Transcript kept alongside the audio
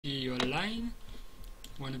your line.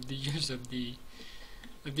 One of the use of the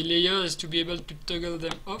layer is to be able to toggle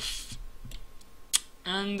them off.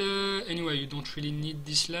 And anyway, you don't really need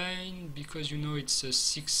this line because you know it's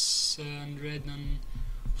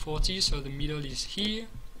 640, so the middle is here,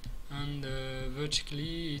 and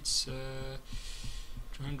vertically it's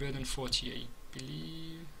 240, I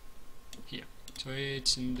believe, here. So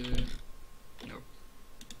it's in the no.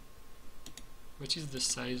 What is the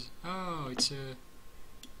size? Oh, it's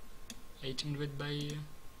 800 by.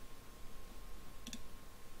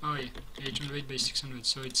 Oh yeah, 800 by 600.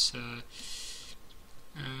 So it's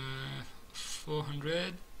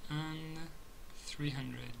 400 and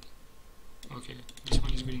 300. Okay, this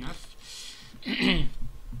one is good enough.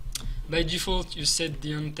 By default, you set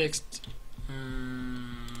the on text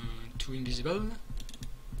to invisible.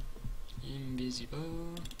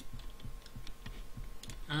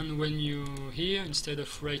 And when you here, instead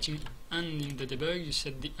of writing "and" in the debug, you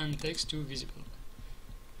set the "and" text to visible.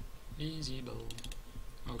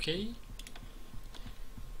 Okay.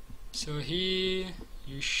 So here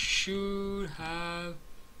you should have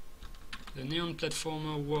the neon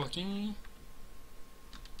platformer working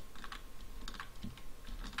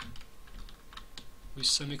with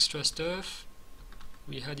some extra stuff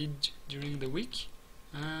we added during the week,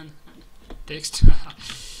 and text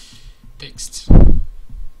text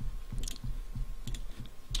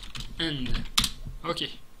and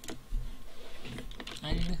okay,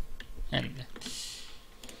 and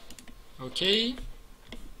okay.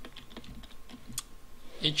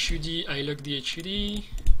 HUD, I lock the HUD.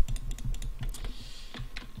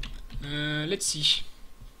 Let's see.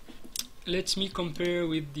 Let me compare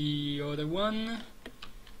with the other one.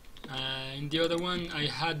 In the other one I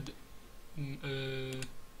had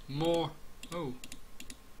more. Oh,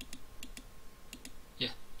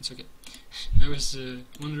 yeah, it's okay. I was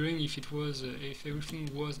wondering if it was if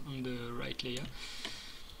everything was on the right layer.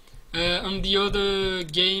 On the other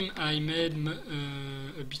game, I made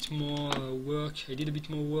a bit more work. I did a bit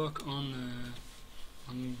more work on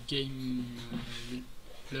game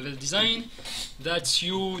level design. That's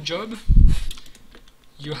your job.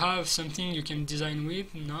 You have something you can design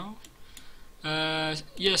with now.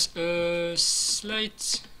 Yes, a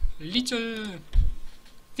slight little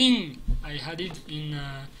thing I added in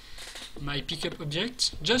my pickup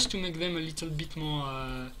objects just to make them a little bit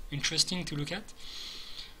more interesting to look at.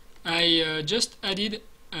 I just added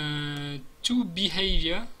two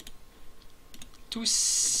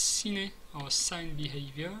scene or sign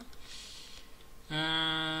behavior.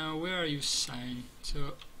 Where are you sign?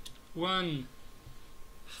 So one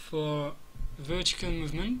for vertical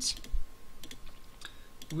movement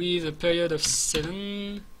with a period of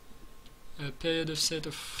 7, a period of set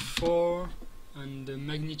of 4, and a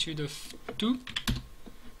magnitude of 2,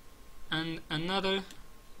 and another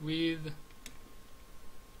with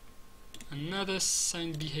another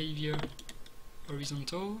sign behavior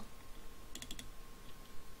horizontal,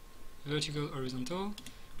 vertical horizontal,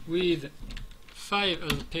 with 5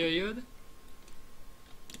 as a period,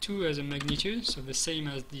 2 as a magnitude, so the same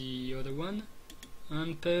as the other one,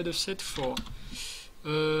 and period of set 4.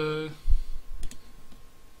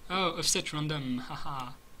 Oh, offset random,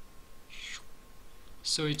 haha.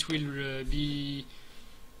 So it will be,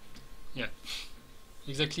 yeah,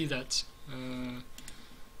 exactly that.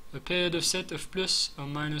 A period of set of plus or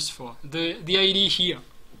minus 4. The idea here,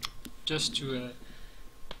 just to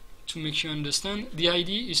make you understand, the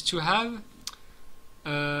idea is to have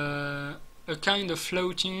a kind of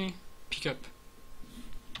floating pickup.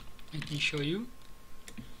 Let me show you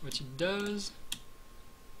what it does.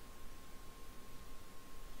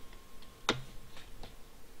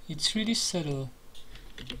 It's really subtle.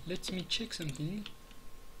 Let me check something.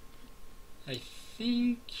 I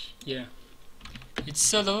think, yeah. It's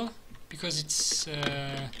subtle because it's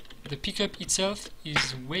the pickup itself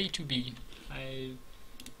is way too big. I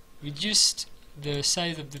reduced the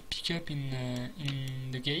size of the pickup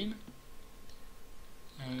in the game,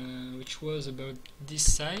 which was about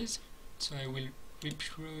this size. So I will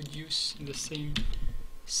reproduce the same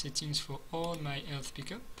settings for all my health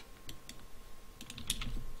pickup.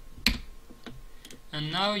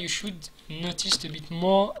 And now you should notice a bit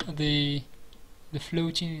more the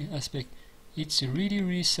floating aspect. It's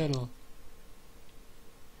really subtle.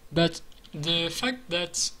 But the fact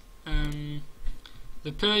that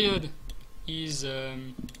the period is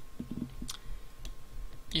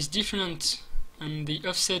different and the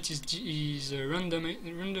offset is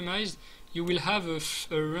randomized, you will have a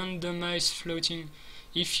randomized floating.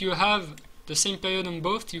 If you have the same period on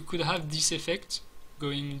both, you could have this effect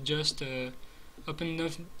going just up and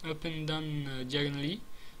down diagonally.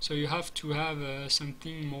 So you have to have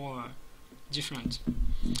something more different.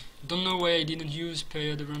 Don't know why I didn't use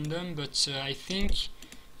period random, but I think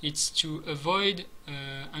it's to avoid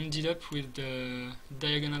ended up with the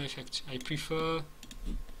diagonal effect. I prefer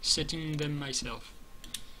setting them myself.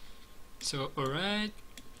 So alright,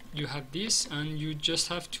 you have this, and you just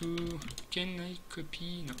have to, can I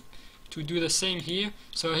copy? No. To do the same here.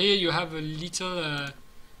 So here you have a little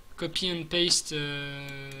copy and paste,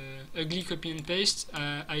 ugly copy and paste.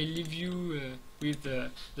 I leave you with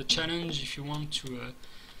the challenge if you want to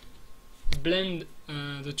blend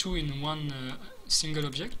the two in one single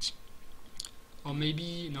object. Or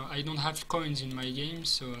maybe, no, I don't have coins in my game,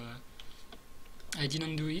 so I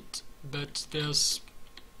didn't do it, but there's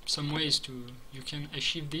some ways you can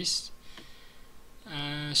achieve this.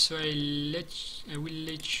 So I will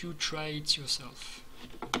let you try it yourself.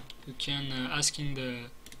 You can ask in the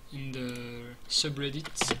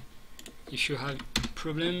subreddit if you have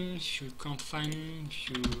problems, if you can't find, if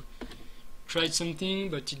you tried something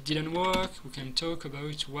but it didn't work. We can talk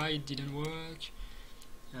about why it didn't work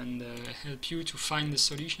and help you to find the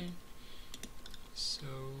solution. So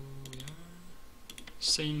yeah,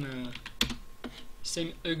 same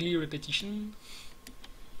ugly repetition.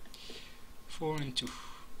 4 and 2.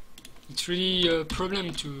 It's really a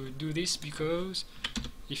problem to do this because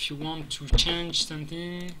if you want to change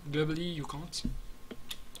something globally, you can't.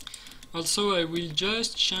 Also, I will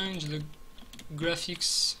just change the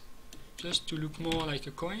graphics just to look more like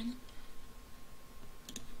a coin,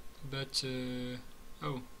 but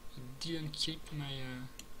oh, it didn't keep my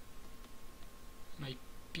my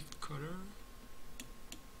picked color.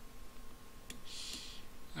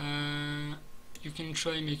 You can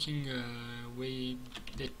try making a way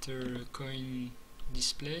better coin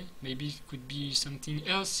display. Maybe it could be something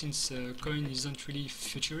else, since coin isn't really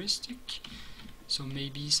futuristic, so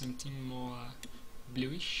maybe something more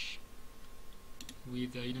bluish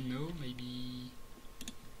with, I don't know, maybe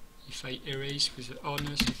if I erase with the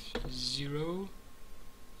hardness of 0,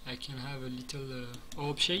 I can have a little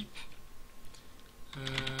orb shape.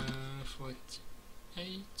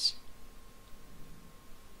 48.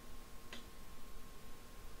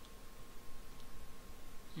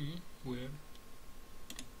 Weird.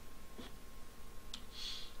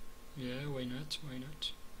 Yeah, why not? Why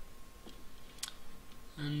not?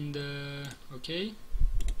 And okay.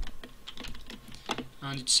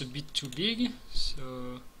 And it's a bit too big,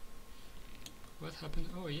 so what happened?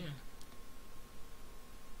 Oh yeah.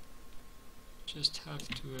 Just have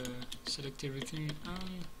to select everything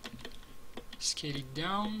and scale it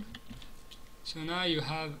down. So now you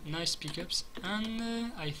have nice pickups, and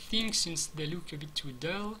I think since they look a bit too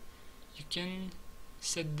dull, you can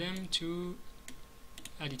set them to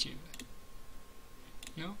additive.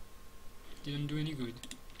 No? Didn't do any good.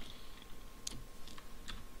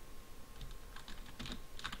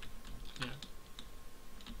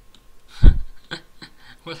 Yeah.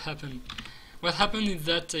 What happened? What happened is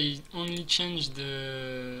that I only changed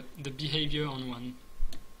the behavior on one.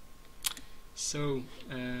 So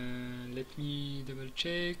let me double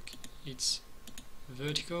check. It's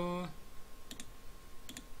vertical,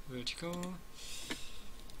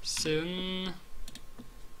 7,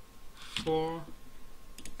 4,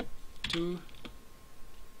 2,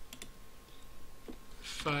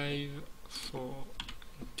 5, 4,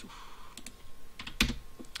 2.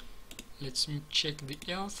 Let's check the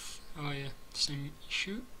health. Oh yeah, same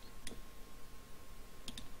issue.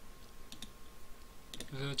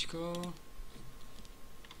 Vertical,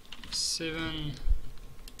 7,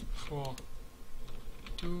 4,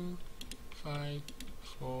 2, 5,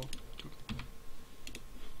 4, 2.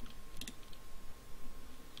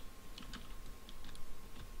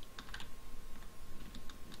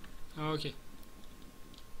 Okay.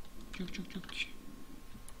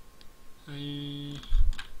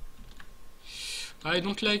 I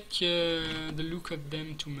don't like the look of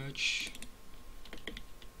them too much.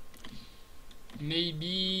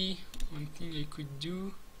 Maybe one thing I could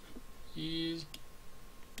do is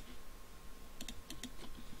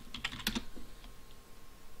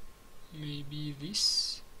maybe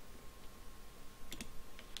this.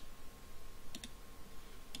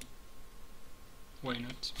 Why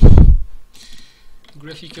not?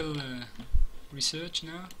 Graphical research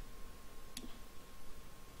now.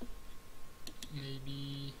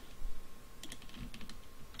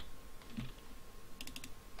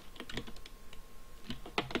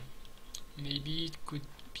 Maybe it could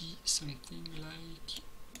be something like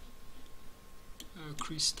a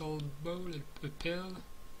crystal bowl, a pearl.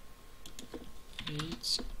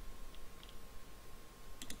 8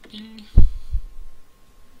 ping,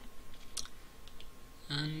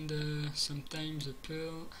 and sometimes the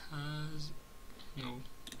pearl has no.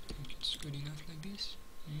 I think it's good enough like this.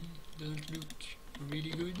 Doesn't look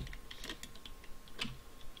really good.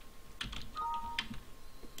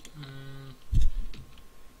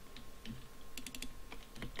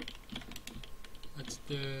 That's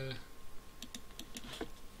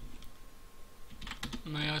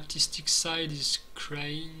my artistic side is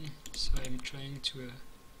crying, so I'm trying to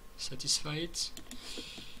satisfy it.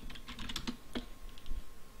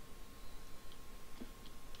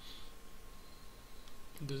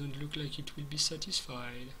 Doesn't look like it will be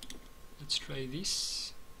satisfied. Let's try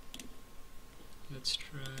this. Let's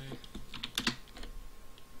try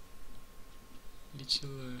little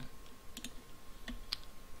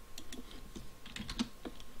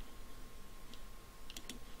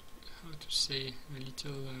how to say, a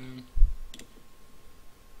little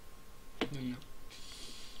I don't know.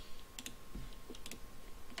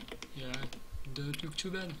 Yeah, doesn't look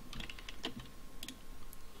too bad.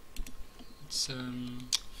 It's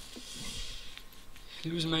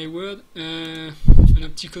lose my word, an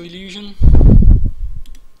optical illusion.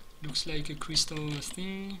 Looks like a crystal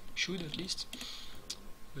thing, should at least,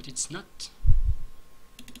 but it's not.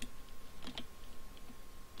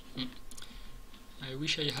 I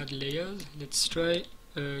wish I had layers. Let's try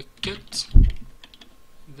cut,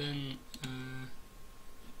 then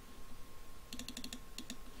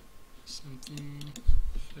something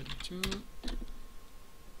 32.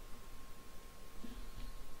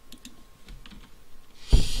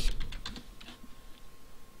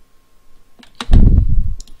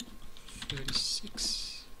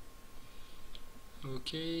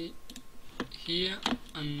 Okay, here,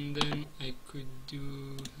 and then I could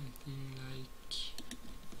do something like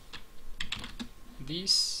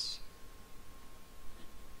this.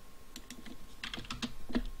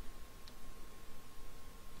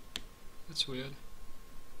 That's weird.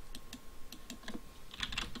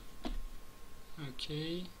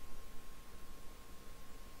 Okay,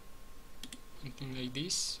 something like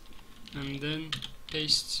this, and then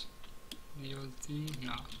paste the old thing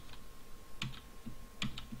now.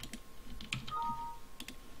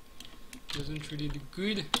 Doesn't really look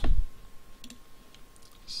good,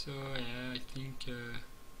 so yeah, I think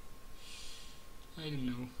I don't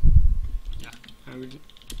know. Yeah, I will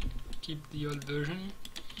keep the old version.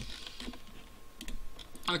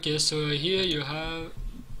 Okay, so here you have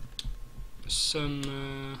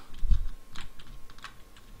some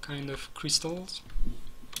kind of crystals.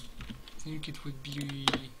 I think it would be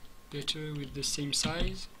better with the same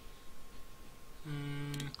size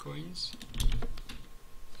coins.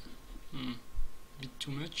 A bit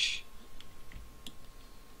too much.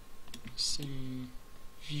 Same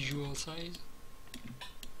visual size.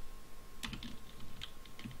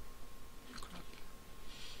 Crap.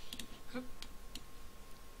 Up.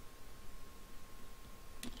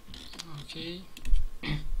 Okay.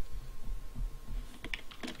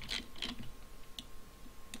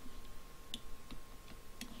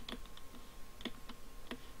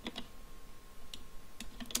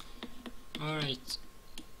 All right.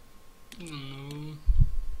 No.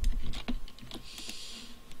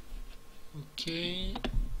 Okay.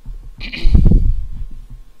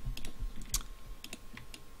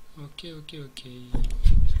 Okay.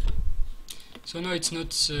 So now it's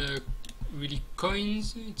not really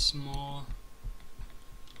coins, it's more,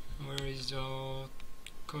 where is our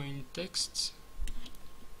coin text?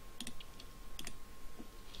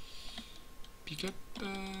 Pick up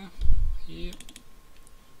here.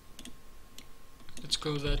 Let's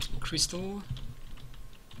call that crystal,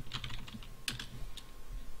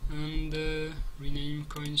 and rename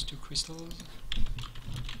coins to crystals.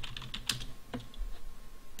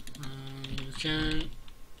 You can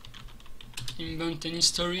invent any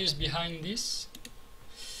stories behind this.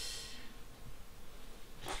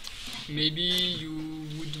 Maybe you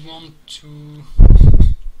would want to,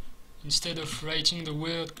 instead of writing the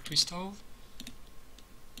word crystal,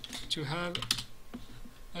 to have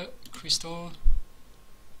a crystal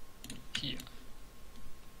here.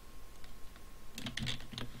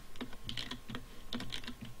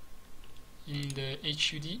 In the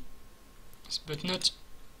HUD, but not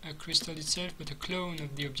a crystal itself, but a clone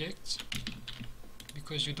of the object,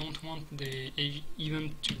 because you don't want the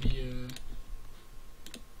event to be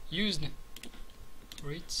used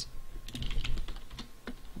for it.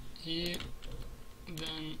 Here,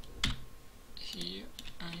 then here,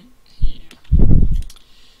 and here.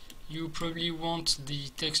 You probably want the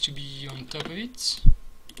text to be on top of it.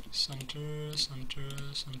 Center, center,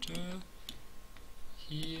 center.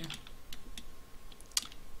 Here.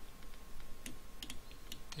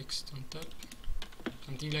 Text on top.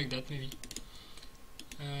 Something like that, maybe.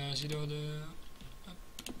 the order.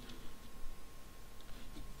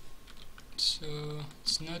 So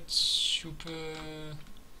it's not super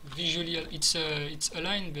visually. It's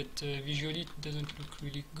aligned, but visually it doesn't look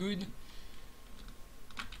really good.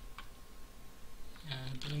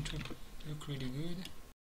 It doesn't look really good.